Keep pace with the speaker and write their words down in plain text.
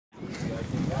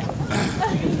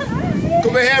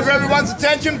we have everyone's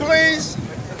attention, please?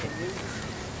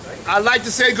 I'd like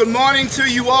to say good morning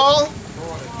to you all,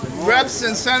 reps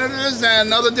and senators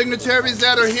and other dignitaries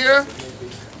that are here.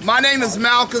 My name is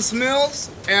Malcus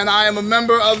Mills, and I am a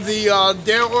member of the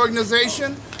DARE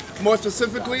organization. More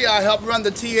specifically, I help run the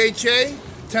THA,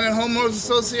 Tenant Homeowners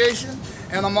Association,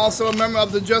 and I'm also a member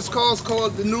of the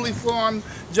the newly formed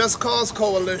Just Cause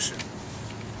Coalition.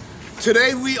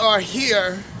 Today we are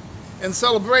here in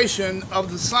celebration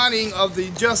of the signing of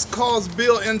the Just Cause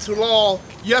bill into law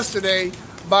yesterday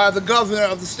by the governor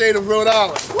of the state of Rhode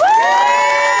Island.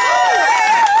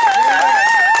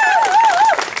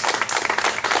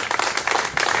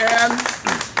 And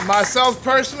myself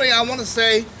personally, I want to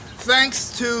say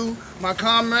thanks to my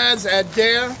comrades at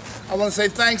DARE. I want to say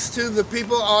thanks to the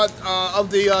people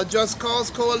of the Just Cause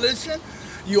Coalition.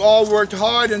 You all worked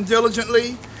hard and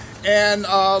diligently, and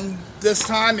this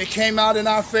time it came out in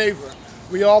our favor.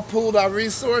 We all pooled our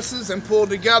resources and pulled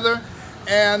together,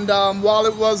 and while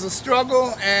it was a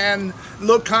struggle and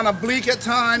looked kind of bleak at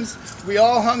times, we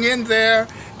all hung in there,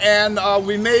 and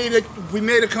we made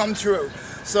it come true.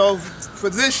 So for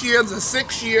this year, the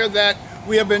 6th year that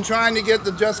we have been trying to get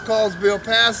the Just Cause bill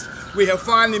passed, we have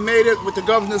finally made it with the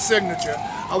governor's signature.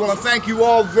 I want to thank you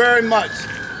all very much.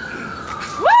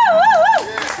 Woo, woo,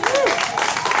 woo.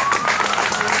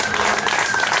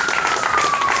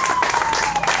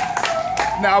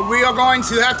 Now we are going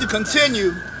to have to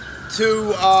continue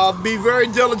to be very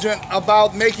diligent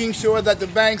about making sure that the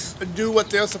banks do what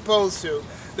they're supposed to.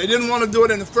 They didn't want to do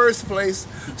it in the first place,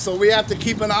 so we have to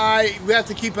keep an eye. We have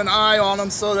to keep an eye on them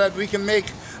so that we can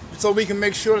make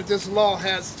sure that this law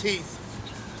has teeth.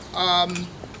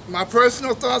 My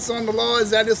personal thoughts on the law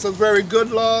is that it's a very good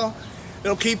law.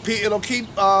 It'll keep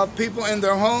people in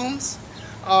their homes.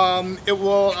 It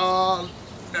will.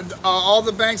 All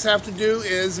the banks have to do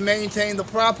is maintain the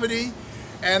property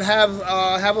and have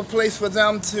a place for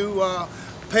them to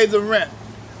pay the rent.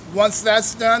 Once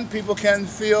that's done, people can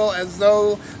feel as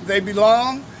though they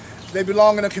belong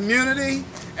in a community,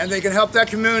 and they can help that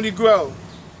community grow.